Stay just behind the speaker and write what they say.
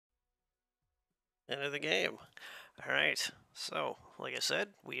End of the game. All right. So, like I said,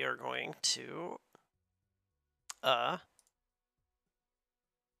 we are going to uh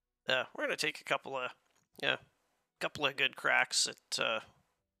we're gonna take a couple of good cracks at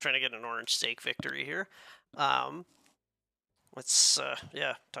trying to get an orange steak victory here. Um, let's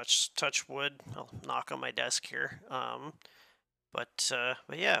touch wood. I'll knock on my desk here. But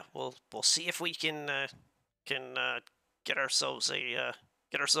yeah, we'll see if we can get ourselves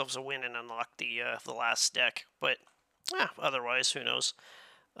a win and unlock the last deck. But yeah, otherwise, who knows?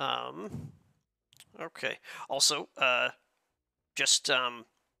 Um, okay. Also, just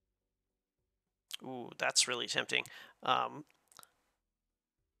ooh, that's really tempting. Um,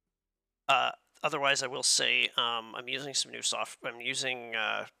 uh, otherwise, I will say I'm using some new soft. I'm using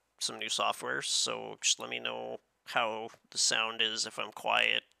some new softwares. So just let me know how the sound is, if I'm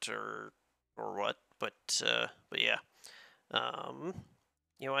quiet or what. But yeah. Um,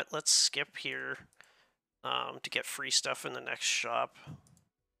 you know what? Let's skip here to get free stuff in the next shop.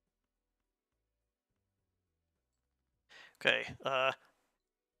 Okay.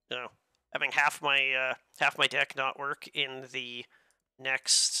 You know, having half my deck not work in the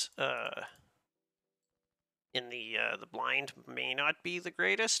next in the blind may not be the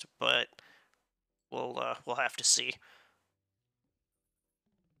greatest, but we'll have to see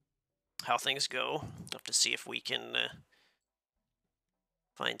how things go. We'll have to see if we can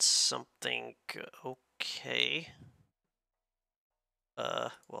find something okay.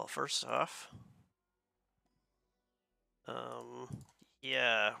 Well, first off,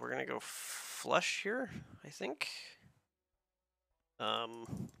 yeah, we're gonna go flush here, I think.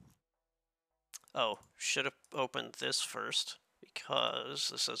 Oh, should have opened this first because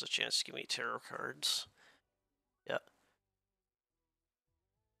this has a chance to give me tarot cards. Yeah.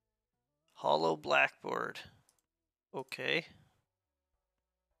 Hollow blackboard. Okay.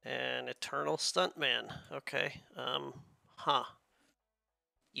 And Eternal Stuntman. Okay. Huh.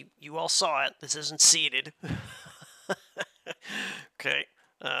 You all saw it. This isn't seeded. Okay.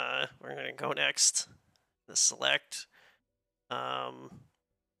 We're gonna go next. The select.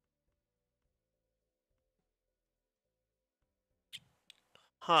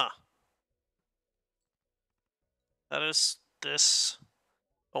 Huh. That is this.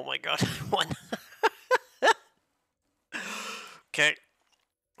 Oh my god, one. Okay.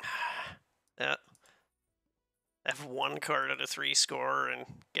 Yeah. I have one card out of 3 score and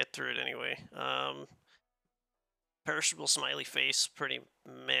get through it anyway. Perishable smiley face, pretty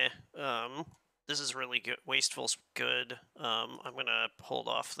meh. This is really good. Wasteful's good. I'm gonna hold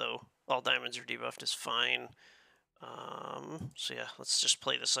off though. All diamonds are debuffed is fine. So yeah, let's just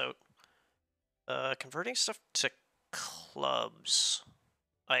play this out. Converting stuff to clubs.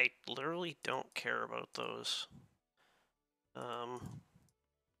 I literally don't care about those.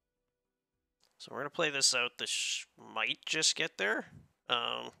 So we're gonna play this out. This might just get there.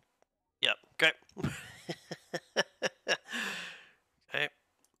 Yep. Okay. Okay.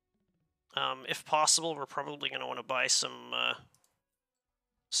 If possible, we're probably gonna want to buy some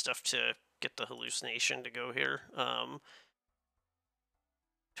stuff to get the hallucination to go here.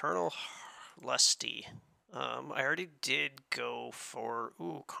 Eternal Lusty. I already did go for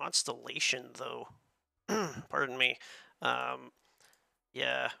Constellation though. Pardon me.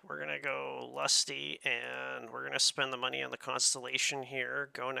 Yeah, we're gonna go Lusty, and we're gonna spend the money on the Constellation here.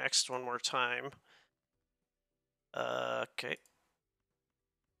 Go next one more time. Okay.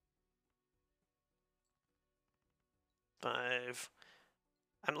 5.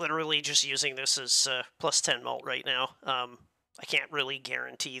 I'm literally just using this as plus 10 malt right now. I can't really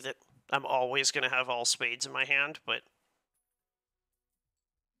guarantee that I'm always going to have all spades in my hand, but...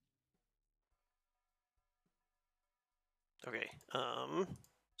 Okay, so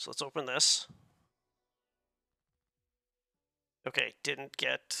let's open this. Okay, didn't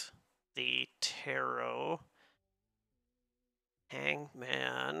get the tarot.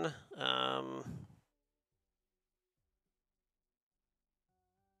 Hangman.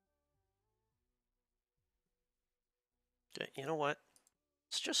 Okay, you know what?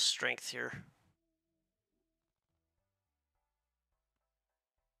 It's just strength here.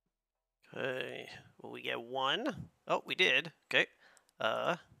 Okay, will we get 1? Oh, we did. Okay.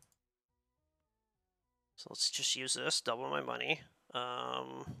 So let's just use this, double my money.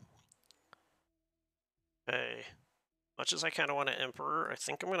 Okay. Much as I kind of want to Emperor, I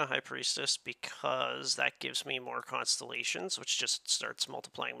think I'm going to High Priestess because that gives me more constellations, which just starts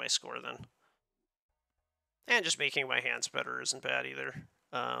multiplying my score then. And just making my hands better isn't bad either.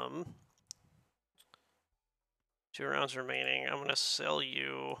 2 rounds remaining. I'm going to sell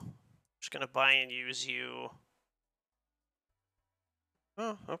you. Just going to buy and use you.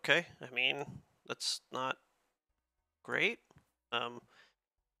 Oh, okay. I mean, That's not great. I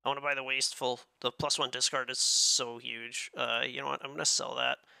want to buy the Wasteful. The +1 discard is so huge. You know what? I'm gonna sell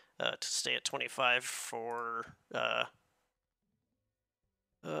that to stay at 25 for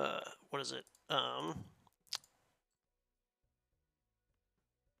what is it?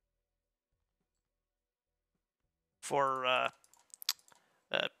 For uh,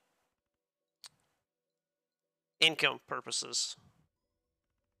 income purposes.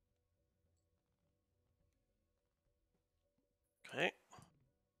 Okay. It'd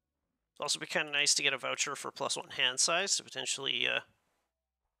also be kind of nice to get a voucher for +1 hand size to potentially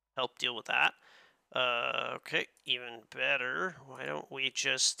help deal with that. Okay, even better. Why don't we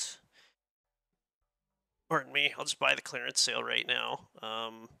just... Pardon me, I'll just buy the clearance sale right now.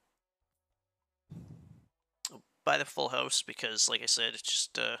 I'll buy the full house because, like I said, it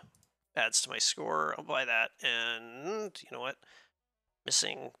just adds to my score. I'll buy that, and you know what?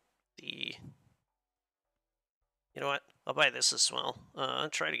 Missing the... You know what? I'll buy this as well.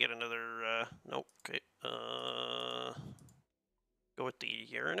 Try to get another... Nope, okay. Go with the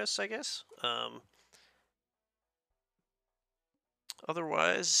Uranus, I guess.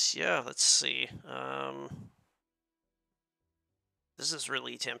 Otherwise, yeah, let's see. This is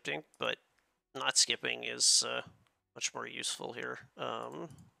really tempting, but not skipping is much more useful here.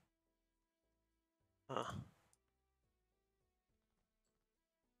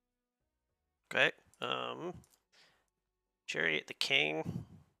 Okay. Chariot the King,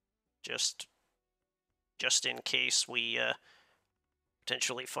 just in case we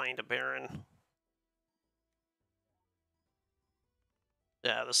potentially find a Baron.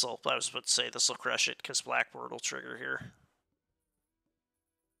 Yeah, this'll... I was about to say this'll crush it because Blackboard will trigger here.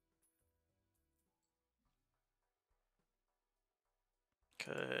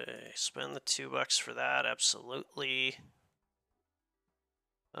 Okay, spend the $2 for that. Absolutely.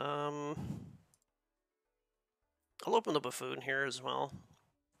 I'll open the Buffoon here as well.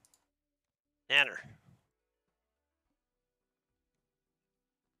 Nanner.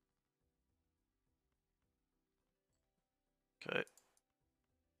 Okay.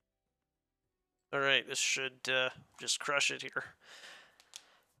 All right, this should just crush it here.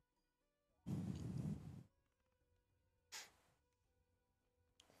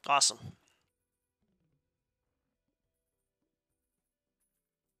 Awesome.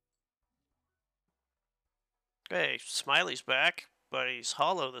 Okay, Smiley's back, but he's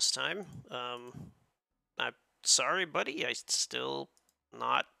hollow this time. I'm sorry, buddy. I still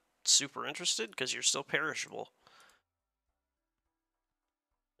not super interested because you're still perishable,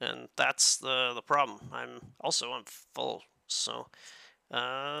 and that's the problem. I'm full, so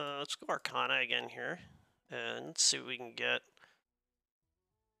let's go Arcana again here and see what we can get.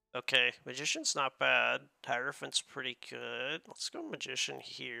 Okay, Magician's not bad. Hierophant's pretty good. Let's go Magician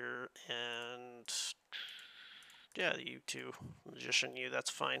here, and yeah, you too. Magician, you, that's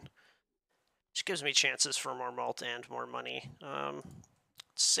fine. Just gives me chances for more malt and more money.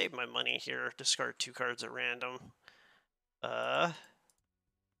 Save my money here. Discard 2 cards at random. Okay,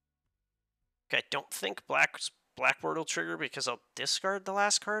 I don't think Blackboard will trigger because I'll discard the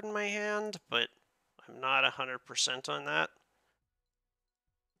last card in my hand, but I'm not 100% on that.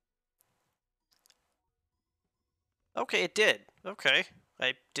 Okay, it did. Okay.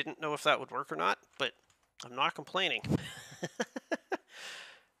 I didn't know if that would work or not, but I'm not complaining.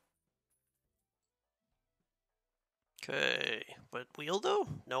 Okay, but wheel though?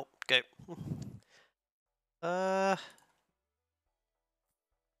 Nope. Okay.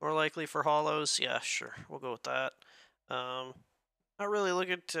 More likely for hollows? Yeah, sure. We'll go with that. Not really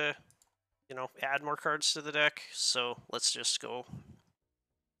looking to, you know, add more cards to the deck, so let's just go.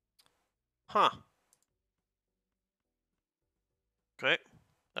 Huh. Okay,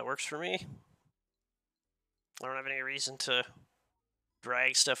 that works for me. I don't have any reason to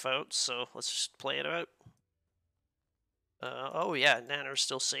drag stuff out, so let's just play it out. Oh yeah, Nano's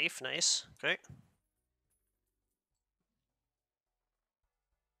still safe. Nice. Okay.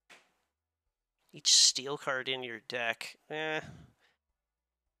 Each steel card in your deck. As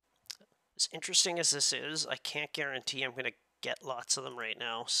interesting as this is, I can't guarantee I'm gonna get lots of them right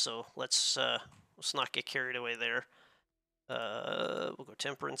now. So let's not get carried away there. We'll go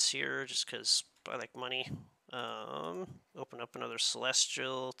Temperance here, just because I like money. Open up another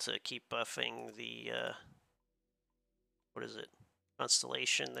Celestial to keep buffing the what is it?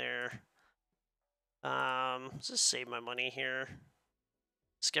 Constellation there. Let's just save my money here.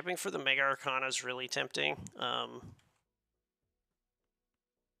 Skipping for the Mega Arcana is really tempting.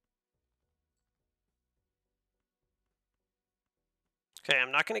 Okay,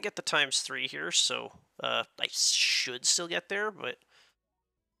 I'm not going to get the ×3 here, so I should still get there, but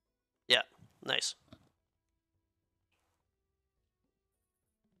yeah. Nice.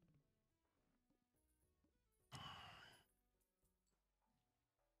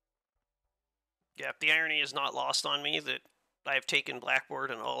 Yeah, the irony is not lost on me that I've taken Blackboard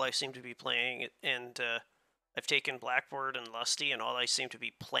and all I seem to be playing, and I've taken Blackboard and Lusty and all I seem to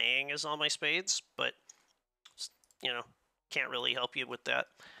be playing is all my spades, but, you know, can't really help you with that.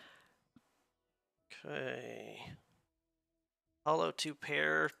 Okay. Hollow 2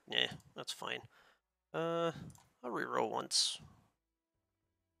 pair, nah, that's fine. I'll reroll once.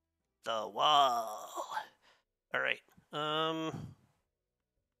 The wall. Alright, I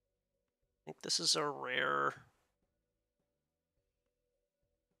think this is a rare.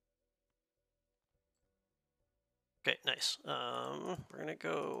 Okay, nice. We're gonna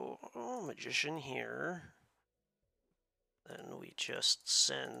go Magician here. Then we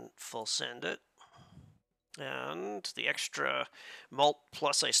just full send it. And the extra mult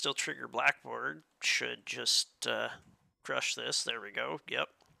plus I still trigger Blackboard should just crush this. There we go. Yep,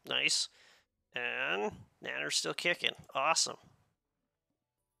 nice. And Nanner's still kicking. Awesome.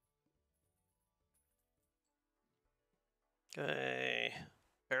 Okay,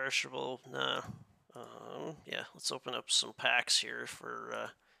 perishable. Nah. Yeah, let's open up some packs here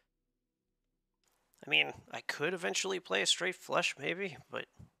for. I mean, I could eventually play a straight flush, maybe, but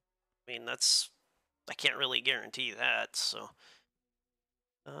I mean I can't really guarantee that. So,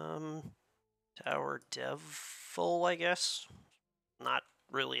 Tower Devil, I guess. Not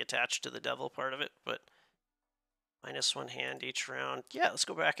really attached to the Devil part of it, but -1 hand each round. Yeah, let's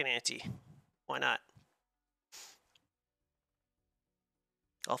go back and ante. Why not?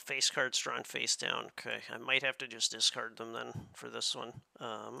 All face cards drawn face down. Okay, I might have to just discard them then for this one.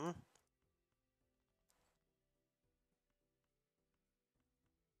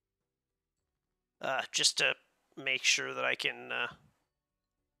 Just to make sure that I can,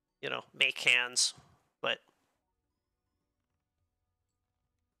 make hands. But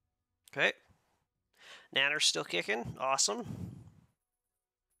okay, Nanner's still kicking. Awesome.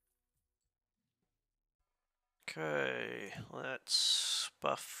 Okay, let's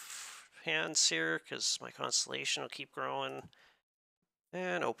buff hands here because my constellation will keep growing.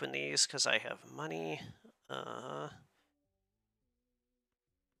 And open these because I have money. I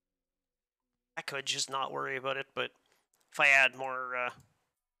could just not worry about it, but if I add more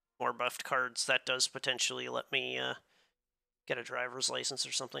buffed cards, that does potentially let me get a driver's license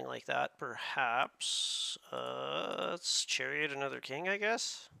or something like that. Perhaps. Let's Chariot another king, I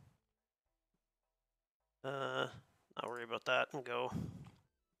guess. Not worry about that and go.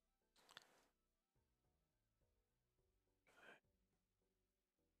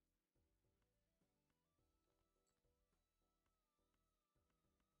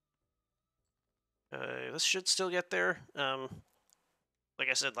 This should still get there. Like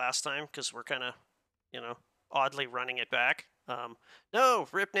I said last time, because we're kind of, oddly running it back. No,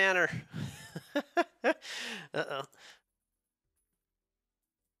 Rip Nanner. Uh-oh.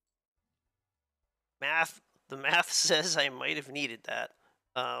 The math says I might have needed that.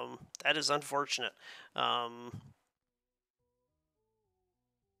 That is unfortunate.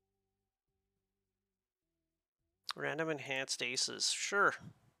 Random enhanced aces, sure.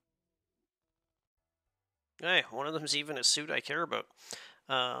 Hey, one of them's even a suit I care about.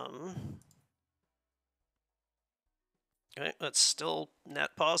 Okay, that's still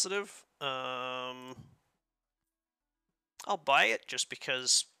net positive. I'll buy it just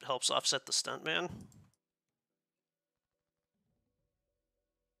because it helps offset the Stuntman.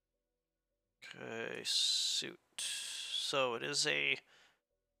 Okay, suit. So it is a...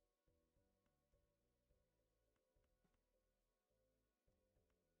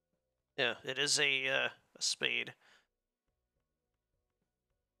 Yeah, it is a spade.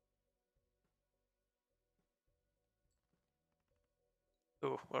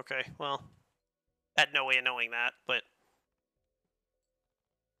 Ooh, okay, well, I had no way of knowing that, but...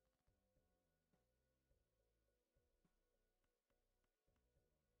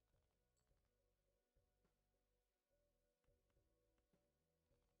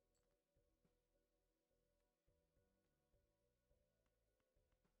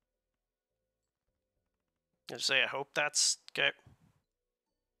 I say I hope that's... Okay.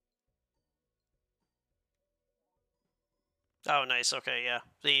 Oh, nice. Okay, yeah.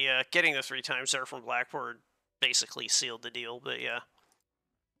 The getting the 3 times there from Blackboard basically sealed the deal, but yeah.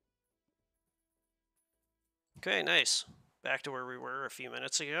 Okay, nice. Back to where we were a few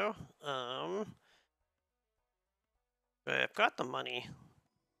minutes ago. I've got the money.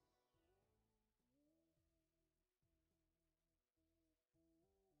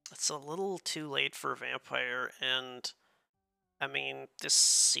 It's a little too late for Vampire, and I mean, this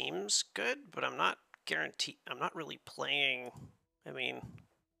seems good, but I'm not guaranteed. I'm not really playing. I mean,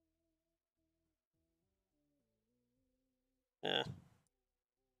 yeah,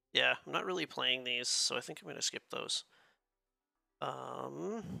 yeah, I'm not really playing these, so I think I'm gonna skip those.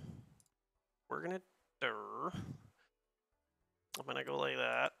 Um, we're gonna. I'm gonna go like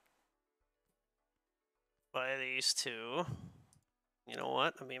that. Buy these two. You know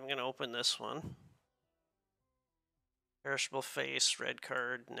what? I mean, I'm gonna open this one. Perishable face, red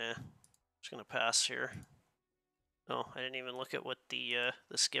card. Nah, just gonna pass here. Oh, I didn't even look at what the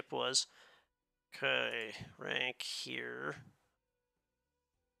skip was. Okay, rank here.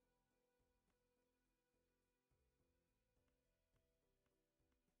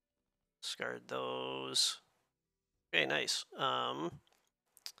 Discard those. Okay, nice.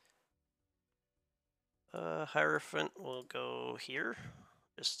 Hierophant will go here,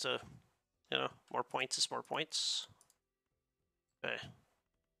 just to, more points is more points. Okay.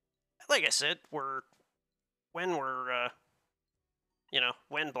 Like I said, when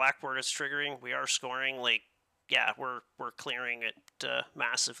when Blackboard is triggering, we are scoring. Like, yeah, we're clearing it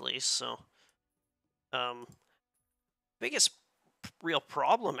massively. So, um, biggest real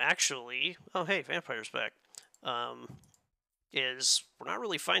problem actually. Oh, hey, vampire's back. Is we're not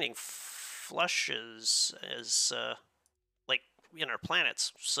really finding flushes as like in our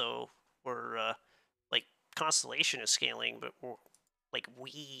planets. So we're like constellation is scaling, but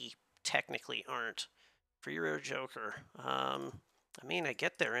we technically aren't. Free rare Joker. I mean, I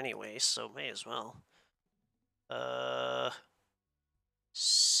get there anyway, so may as well.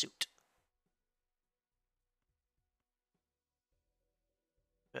 Suit.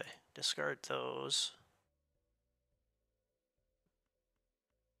 Okay, discard those.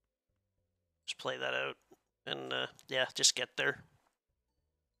 Just play that out, and yeah, just get there.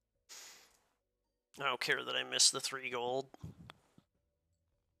 I don't care that I missed the 3 gold.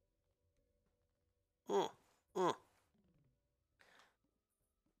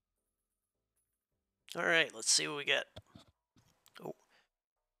 All right, let's see what we get. Oh,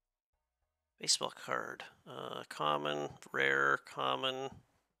 baseball card. Common, rare, common,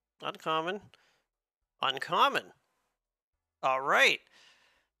 uncommon, uncommon. All right.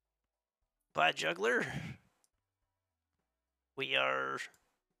 Bye, juggler. We are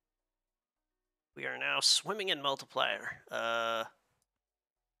now swimming in multiplier.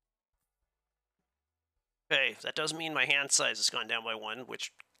 Okay, that does mean my hand size has gone down by 1,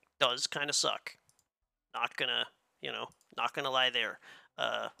 which does kind of suck. Not gonna, not gonna lie there.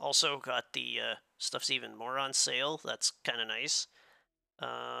 Also got the stuff's even more on sale. That's kind of nice.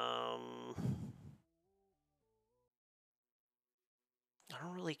 I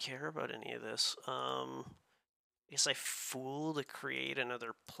don't really care about any of this. I guess I fool to create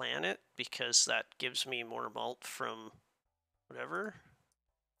another planet because that gives me more malt from whatever.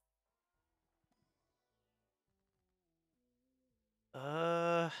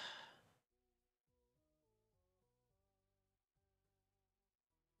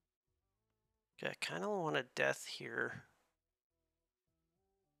 Okay, I kind of want a death here.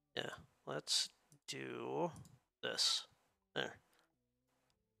 Yeah, let's do this. There.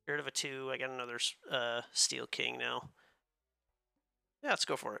 Get rid of a 2. I got another Steel King now. Yeah, let's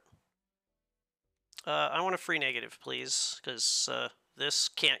go for it. I want a free negative, please, because this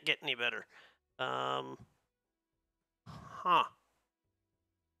can't get any better. Huh.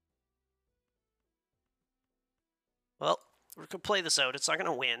 Well, we're going to play this out. It's not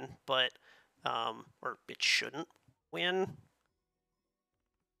going to win, but, or it shouldn't win.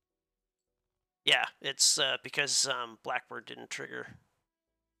 Yeah, it's because Blackbird didn't trigger.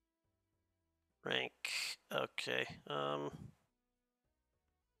 Rank. Okay.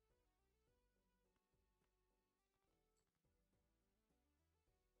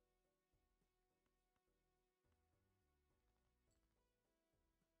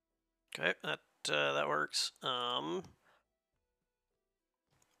 Okay, that works.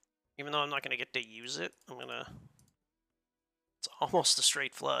 Even though I'm not going to get to use it, I'm going to... It's almost a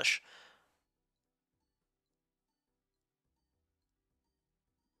straight flush.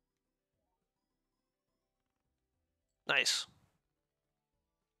 Nice.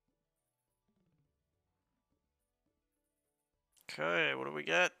 Okay, what do we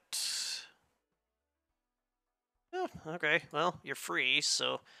get? Oh, okay, well, you're free,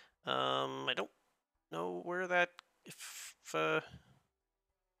 so I don't know where that...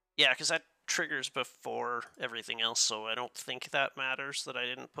 Yeah, because that triggers before everything else, so I don't think that matters that I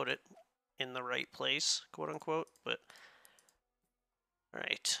didn't put it in the right place, quote unquote, but...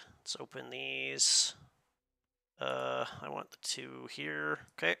 Alright, let's open these. I want the 2 here.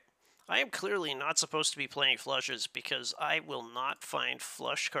 Okay. I am clearly not supposed to be playing flushes because I will not find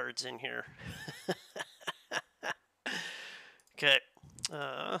flush cards in here. Okay,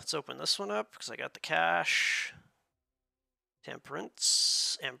 let's open this one up because I got the cash.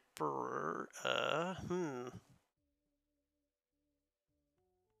 Temperance, Emperor,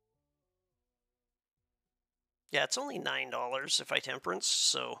 Yeah, it's only $9 if I temperance,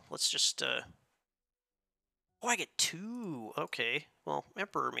 so let's just, Oh, I get two! Okay, well,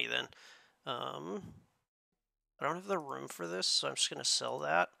 Emperor me then. I don't have the room for this, so I'm just gonna sell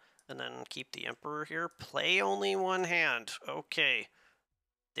that, and then keep the Emperor here. Play only one hand. Okay.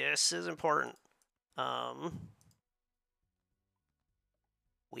 This is important.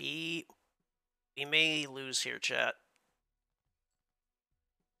 We may lose here, chat.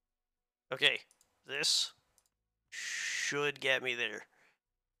 Okay, this should get me there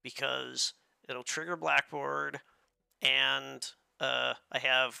because it'll trigger Blackboard, and I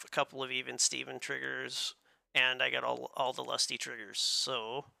have a couple of even Steven triggers, and I got all the Lusty triggers.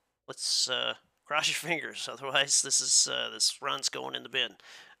 So let's cross your fingers. Otherwise, this run's going in the bin.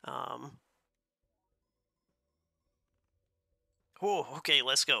 Oh, okay,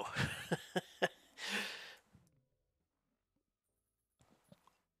 let's go.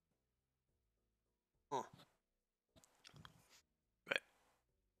 Hmm.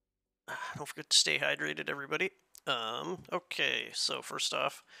 Don't forget to stay hydrated, everybody. Okay, so first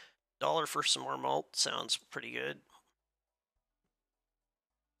off, dollar for some more malt sounds pretty good.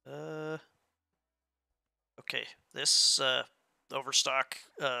 Okay, this overstock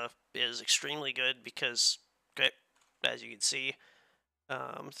is extremely good because, okay, as you can see,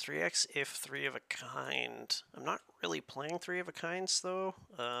 3x if 3 of a kind. I'm not really playing 3 of a kinds though.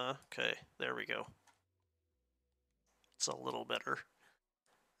 Okay, there we go. It's a little better.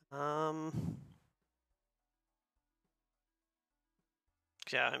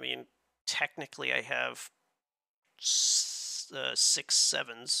 Yeah, I mean, technically I have 6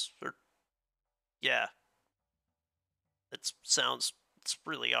 sevens, or yeah, it sounds, it's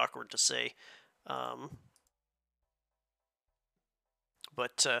really awkward to say.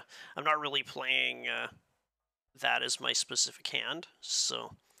 But I'm not really playing that as my specific hand,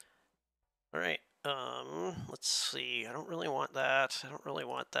 so all right. Let's see. I don't really want that. I don't really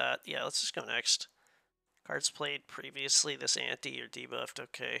want that. Yeah, let's just go next. Cards played previously. This anti or debuffed.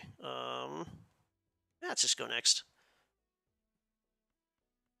 Okay. Let's just go next.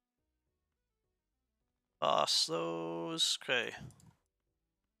 Boss those. Okay.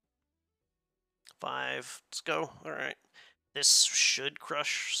 5. Let's go. All right. This should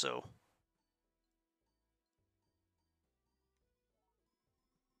crush. So.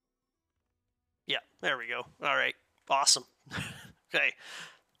 Yeah. There we go. All right. Awesome. Okay.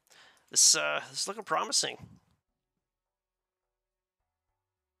 This is looking promising.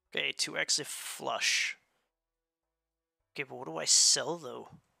 Okay, 2x if flush. Okay, but what do I sell though?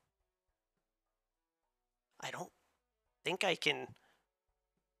 I don't think I can,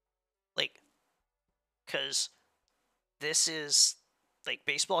 like, because this is, like,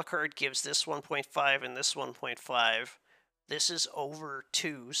 baseball card gives this 1.5 and this 1.5. This is over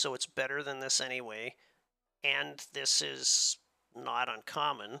 2, so it's better than this anyway. And this is not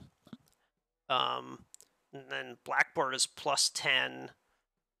uncommon. And then Blackboard is plus 10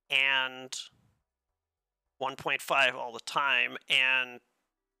 and 1.5 all the time and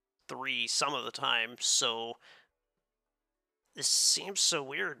 3 some of the time, so this seems so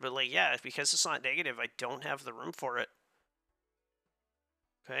weird, but like, yeah, because it's not negative, I don't have the room for it.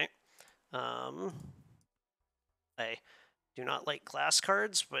 Okay. I do not like glass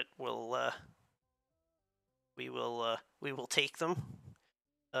cards, but we will take them.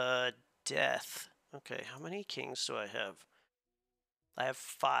 Death. Okay, how many kings do I have? I have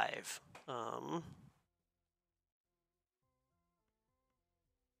 5.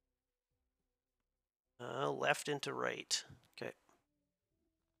 Left into right. Okay.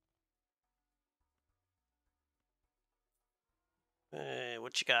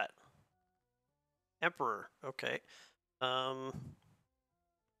 What you got? Emperor. Okay.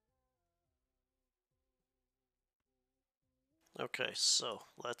 Okay, so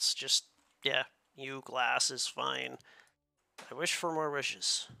let's just, yeah, you glass is fine. I wish for more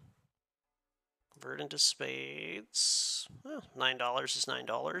wishes. Convert into spades. Well, $9 is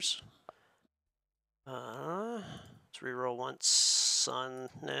 $9. Let's reroll once. Sun.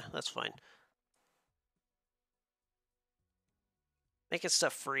 Nah, that's fine. Making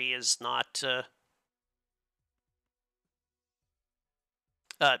stuff free is not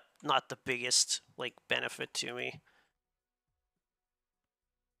not the biggest, like, benefit to me.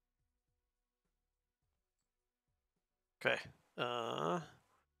 Okay.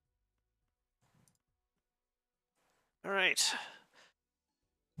 All right.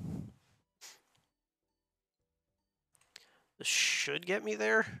 This should get me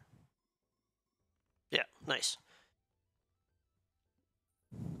there. Yeah, nice.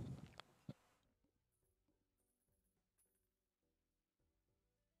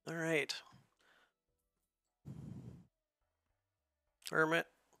 All right. Hermit,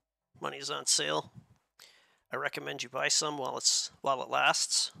 money's on sale. I recommend you buy some while it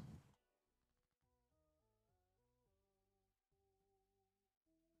lasts.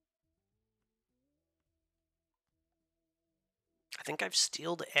 I think I've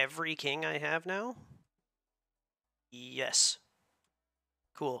stealed every king I have now. Yes.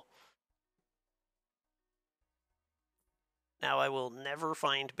 Cool. Now I will never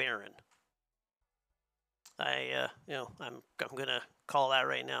find Baron. I'm gonna call that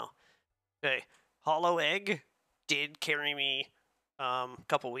right now. Okay, Hollow Egg did carry me a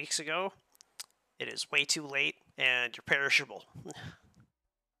couple weeks ago. It is way too late, and you're perishable.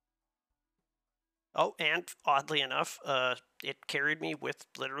 Oh, and oddly enough, it carried me with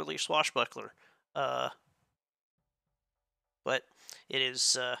literally Swashbuckler. But it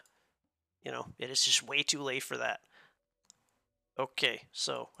is, it is just way too late for that. Okay,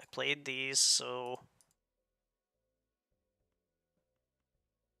 so I played these, so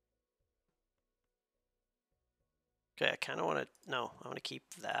okay, I kind of want to, no, I want to keep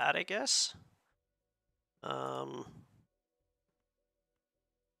that, I guess. Um,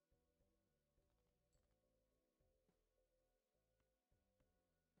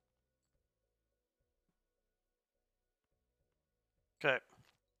 okay.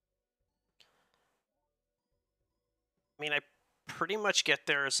 I mean, I pretty much get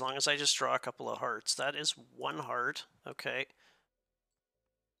there as long as I just draw a couple of hearts. That is one heart. Okay.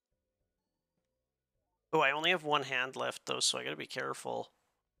 Oh, I only have one hand left, though, so I gotta be careful.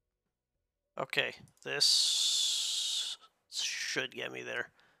 Okay, this should get me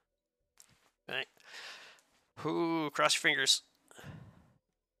there. All right. Ooh, cross your fingers.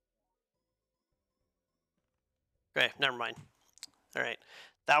 Okay, never mind. All right,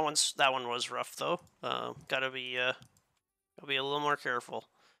 that one was rough though. Gotta be a little more careful.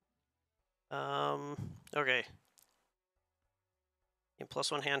 Okay. And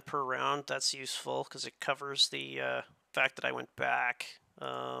plus one hand per round. That's useful because it covers the fact that I went back.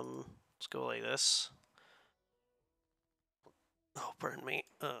 Let's go like this. Oh, pardon me.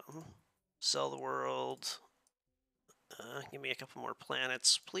 Sell the world. Give me a couple more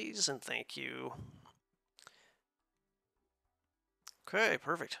planets, please, and thank you. Okay,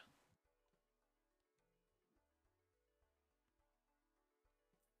 perfect.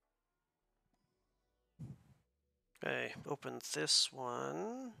 Okay, open this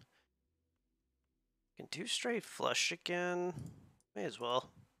one. Can do straight flush again. May as well.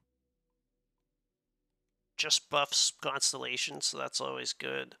 Just buffs Constellation, so that's always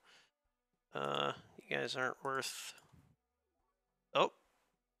good. You guys aren't worth... Oh.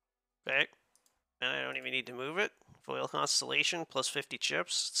 Okay. And I don't even need to move it. Foil Constellation plus 50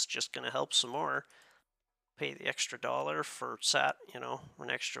 chips. It's just going to help some more. Pay the extra $1 for an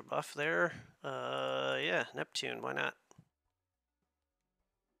extra buff there. Yeah, Neptune, why not?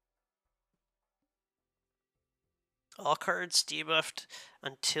 All cards debuffed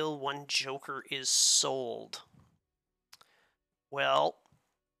until one Joker is sold. Well,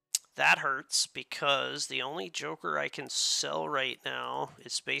 that hurts because the only Joker I can sell right now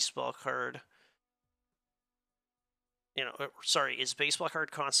is baseball card. Is baseball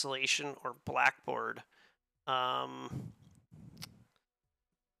card Constellation or Blackboard.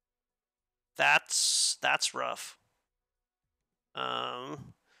 That's rough. I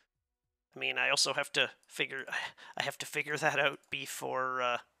mean, I also have to figure that out before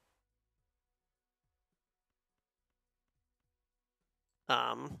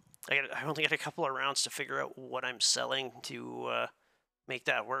I only got a couple of rounds to figure out what I'm selling to make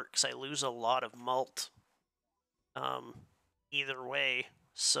that work, because I lose a lot of mult either way.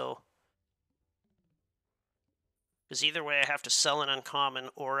 So, because either way I have to sell an uncommon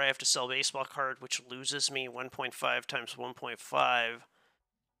or I have to sell baseball card, which loses me 1.5 times 1.5.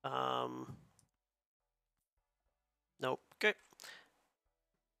 Nope. Okay.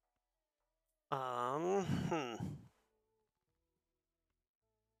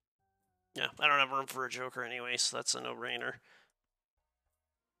 Yeah, I don't have room for a Joker anyway, so that's a no-brainer.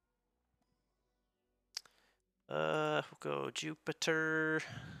 We'll go Jupiter.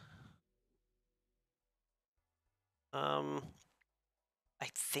 I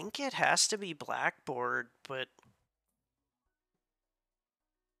think it has to be Blackboard, but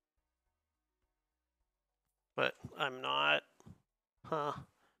I'm not. Huh.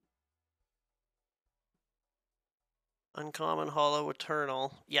 Uncommon Hollow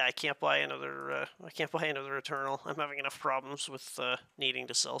Eternal. Yeah, I can't buy another. I can't buy another Eternal. I'm having enough problems with needing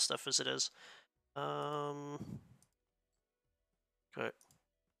to sell stuff as it is. Okay. Let's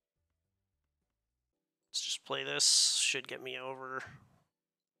just play this. Should get me over.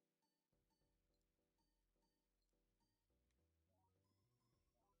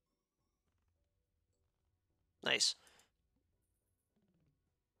 Nice.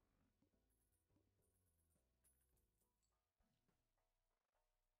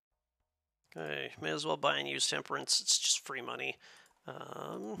 Okay, may as well buy and use Temperance. It's just free money.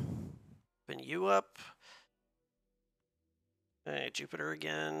 Open you up. Okay, Jupiter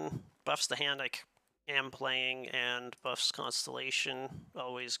again. Buffs the hand I am playing, and buffs Constellation.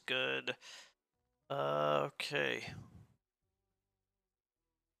 Always good. Okay.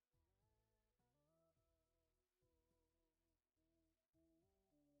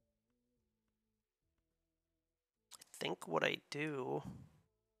 I think what I do...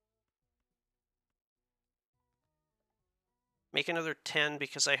 Make another 10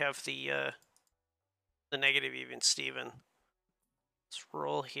 because I have the negative even Steven. Let's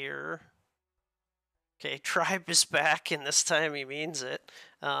roll here. Okay, Tribe is back, and this time he means it.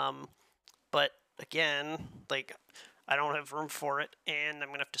 But again, like, I don't have room for it, and I'm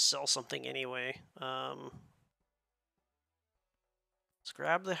gonna have to sell something anyway. Let's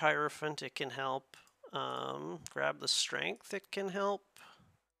grab the Hierophant, it can help. Grab the Strength, it can help.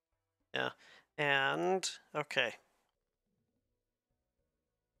 Yeah, and okay.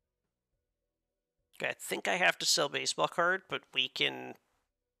 Okay, I think I have to sell baseball card, but we can,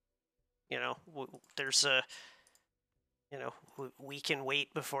 you know, there's a, you know, we can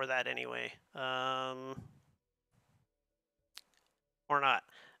wait before that anyway. Or not.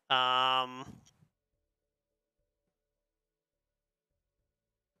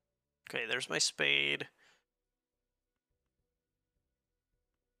 Okay, there's my spade.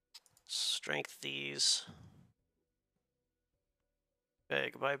 Strength these. Okay,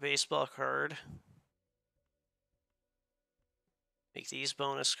 goodbye baseball card. Make these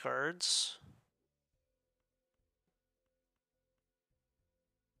bonus cards.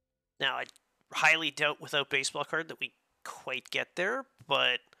 Now, I highly doubt without baseball card that we quite get there,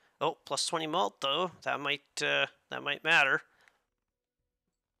 but oh, plus 20 malt though. That might matter.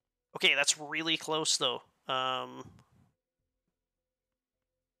 Okay, that's really close though.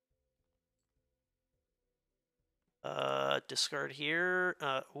 Discard here.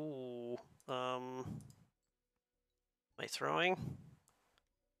 Ooh. Am I throwing?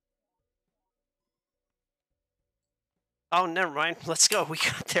 Oh, never mind. Let's go. We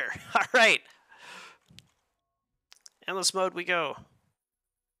got there. All right. Endless mode we go.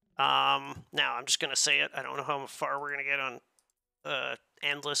 Now I'm just gonna say it. I don't know how far we're gonna get on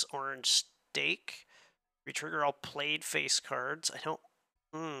endless orange stake. Retrigger all played face cards. I don't.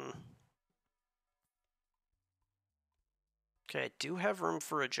 Okay, I do have room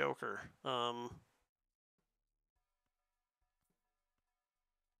for a joker. Buy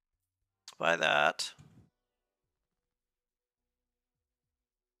that.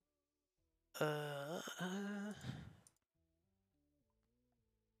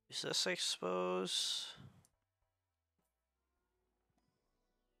 Use this, I suppose.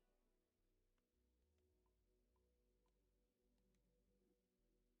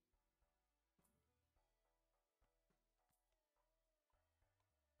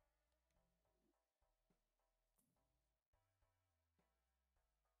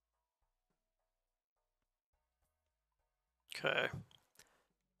 Okay.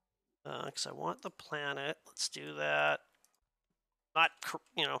 Because I want the planet. Let's do that. Not,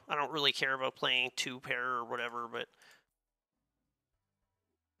 you know, I don't really care about playing 2-pair or whatever, but...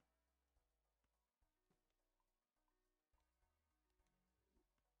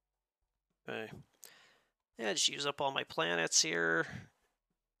 Okay. Yeah, just use up all my planets here.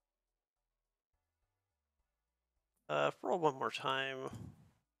 Roll one more time.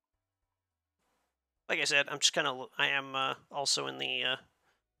 Like I said, I'm just kind of... I am also in the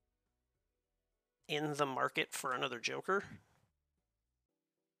market for another joker.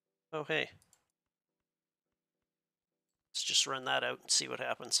 Oh, hey. Let's just run that out and see what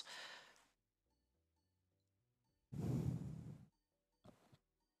happens.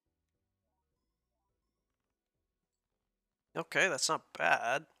 Okay, that's not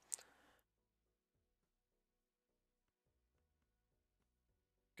bad.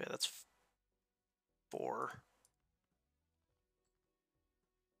 Okay, that's 4.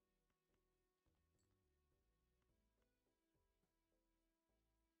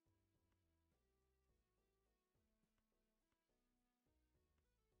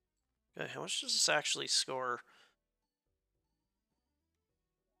 Okay, how much does this actually score?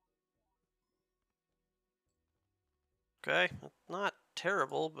 Okay, not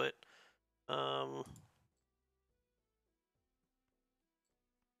terrible, but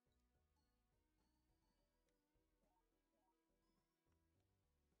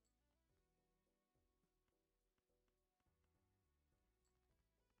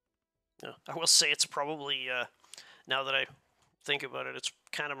yeah, I will say it's probably now that I think about it, it's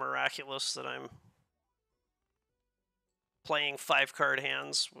kind of miraculous that I'm playing 5 card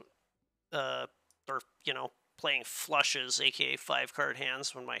hands, uh, or playing flushes, aka 5 card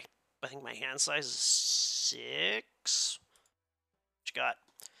hands, when I think my hand size is 6. What you got?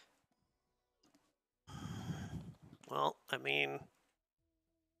 Well, I mean,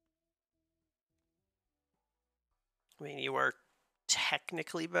 you are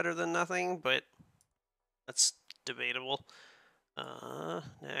technically better than nothing, but that's debatable.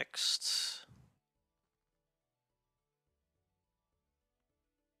 Next.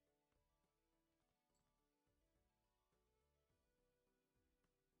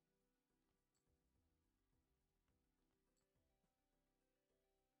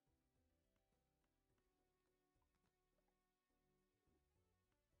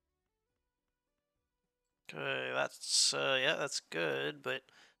 Okay, that's yeah, that's good, but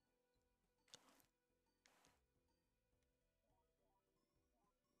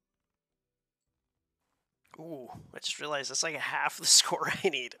ooh, I just realized that's like half the score I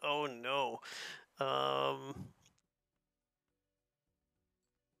need. Oh no. Um,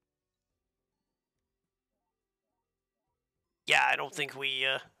 yeah, I don't think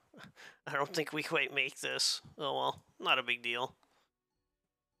we quite make this. Oh well, not a big deal.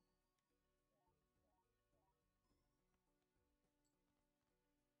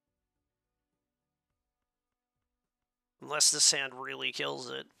 Unless this hand really kills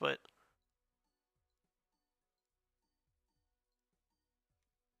it, but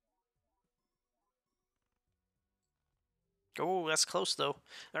oh, that's close though.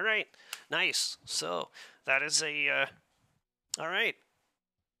 All right, nice. So that is a all right.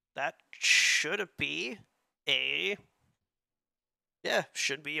 That should be a yeah,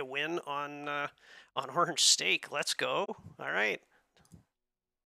 should be a win on Orange Steak. Let's go. All right.